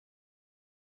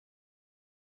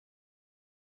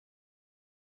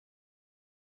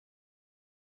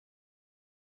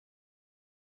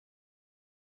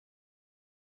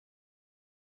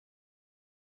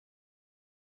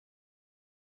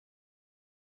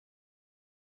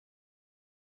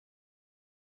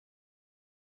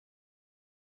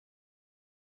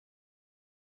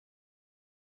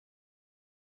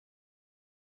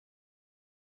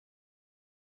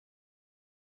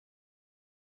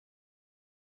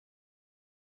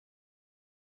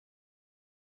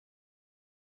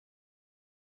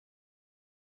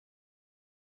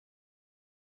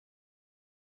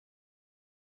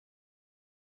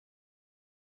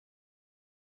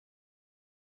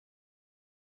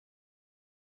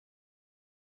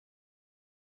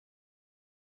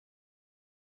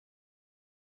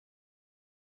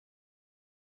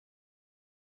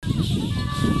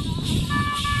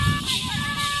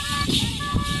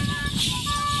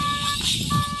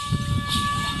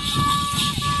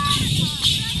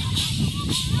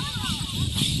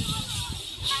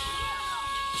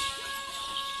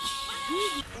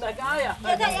Paya.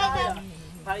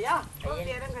 Paya.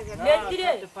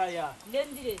 Lendire. Paya.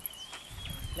 Lendire.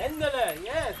 Lendele,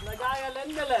 yes, Nagaya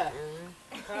Lendele.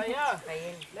 Paya.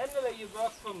 Lendele, you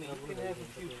work for me. You can have a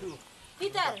few too.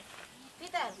 Peter.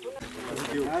 Peter.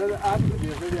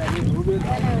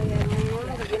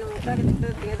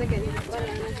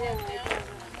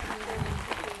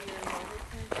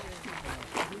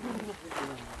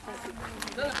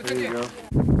 There you go.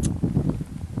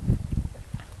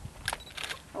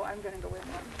 Oh, I'm going to go in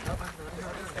one.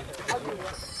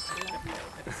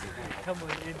 Come on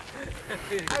in.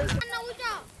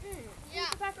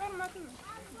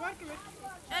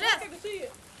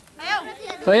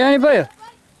 Paya ni paya.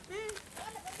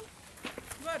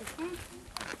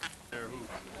 Who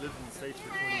lived in the States for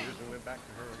 20 years and went back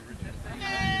to her originally.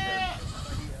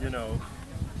 You know,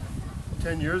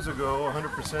 10 years ago,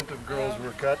 100% of girls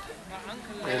were cut,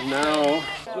 and now...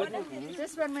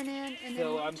 This one went in, and then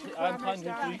So I'm trying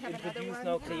to introduce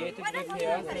now creative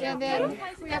repair. and then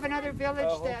we have another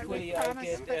village that we Hopefully I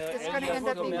promised, but get it's going to end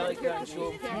up being America and a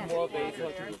show more ways how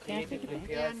to do creative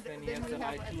repairs when you have the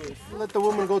right tools. Let the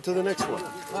woman go to the next one.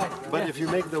 But if you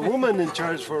make the woman in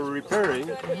charge for repairing,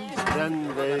 then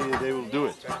they will do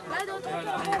it.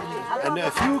 And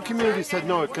a few communities said,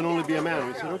 no, it can only be a man.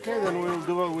 We said, okay, then we'll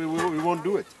do it. We won't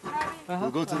do it.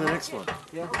 We'll go to the next one.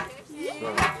 Yeah.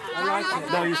 So,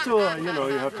 now you still, you know,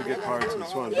 you have to get parts and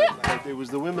so on. But it was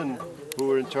the women who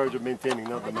were in charge of maintaining,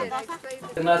 not the men.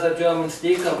 Another German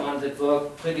sticker one that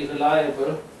worked pretty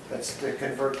reliable. That's to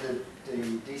convert the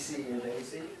DC into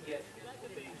AC? Yes.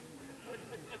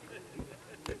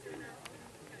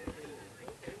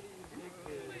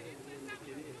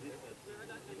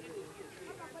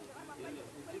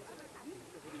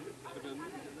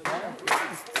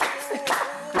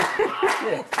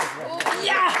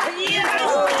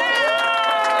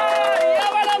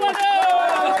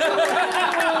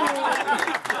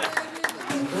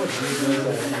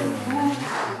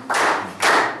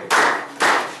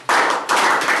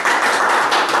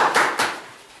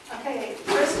 Okay,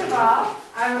 first of all,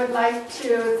 I would like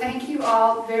to thank you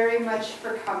all very much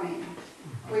for coming.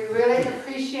 We really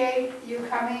appreciate you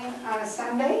coming on a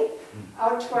Sunday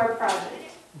out to our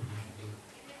project.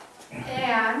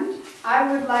 And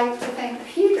I would like to thank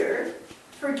Peter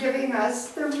for giving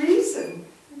us the reason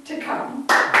to come.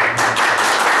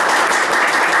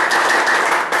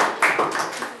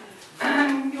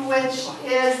 Which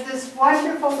is this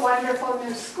wonderful, wonderful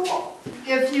new school.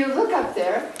 If you look up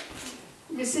there,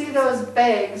 you see those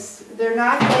bags. They're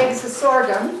not bags of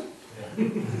sorghum.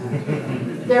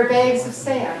 They're bags of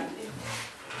sand.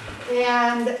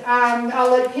 And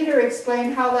I'll let Peter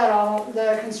explain how that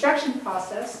the construction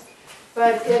process,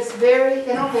 but it's very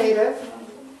innovative,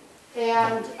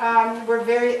 and we're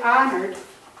very honored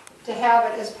to have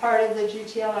it as part of the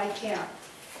GTLI camp.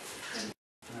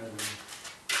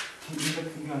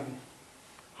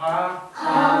 Ha,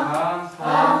 ha,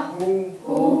 ha, hu,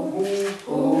 hu, hu,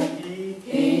 hu,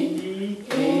 he,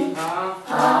 ha,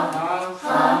 ha,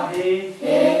 ha, he,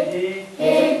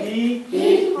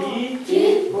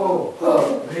 ho, ho,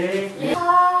 re, ha,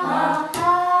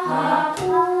 ha,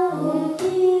 hu,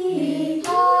 he,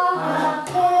 ha,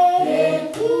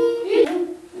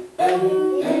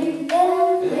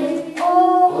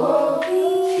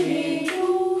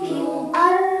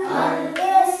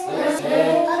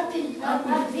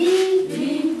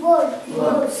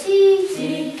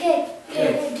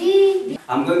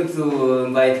 I'm going to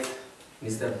invite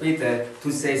Mr. Peter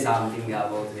to say something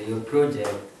about your project,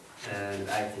 and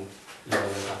I think you're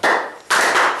welcome.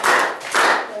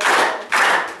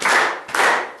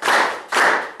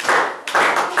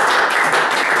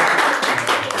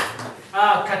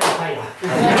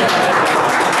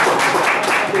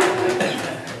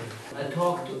 I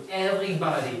talked to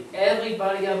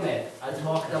everybody I met. I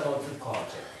talked about the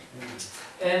project.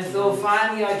 And so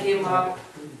finally I came up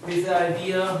with the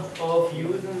idea of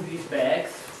using these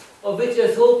bags, of which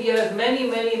Ethiopia has many,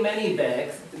 many, many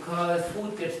bags, because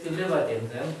food gets delivered in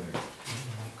them.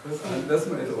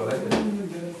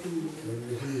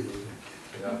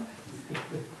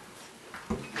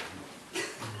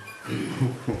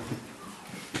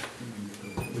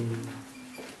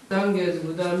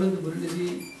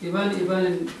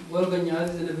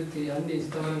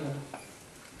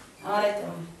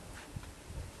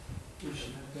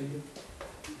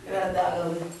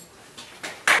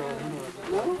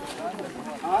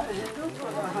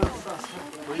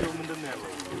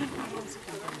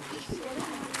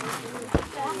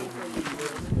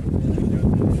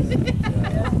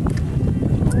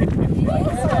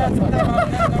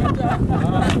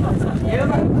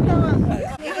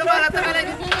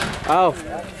 Aw.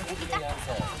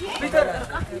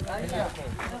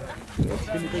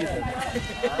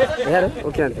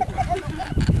 Okay, auntie.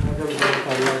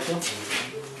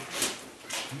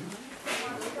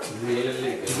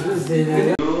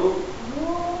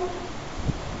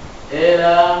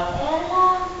 Ella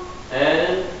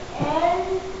and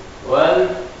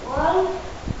Wolfgang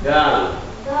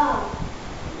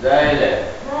Seiler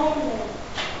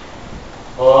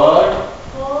for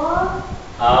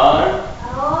our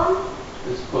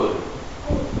school.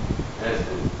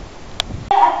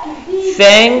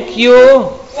 Thank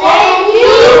you,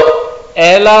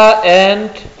 Ella and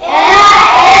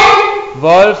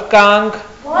Wolfgang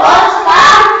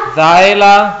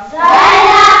Seiler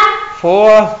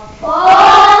for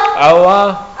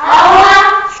our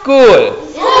school.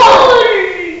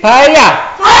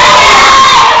 Fire!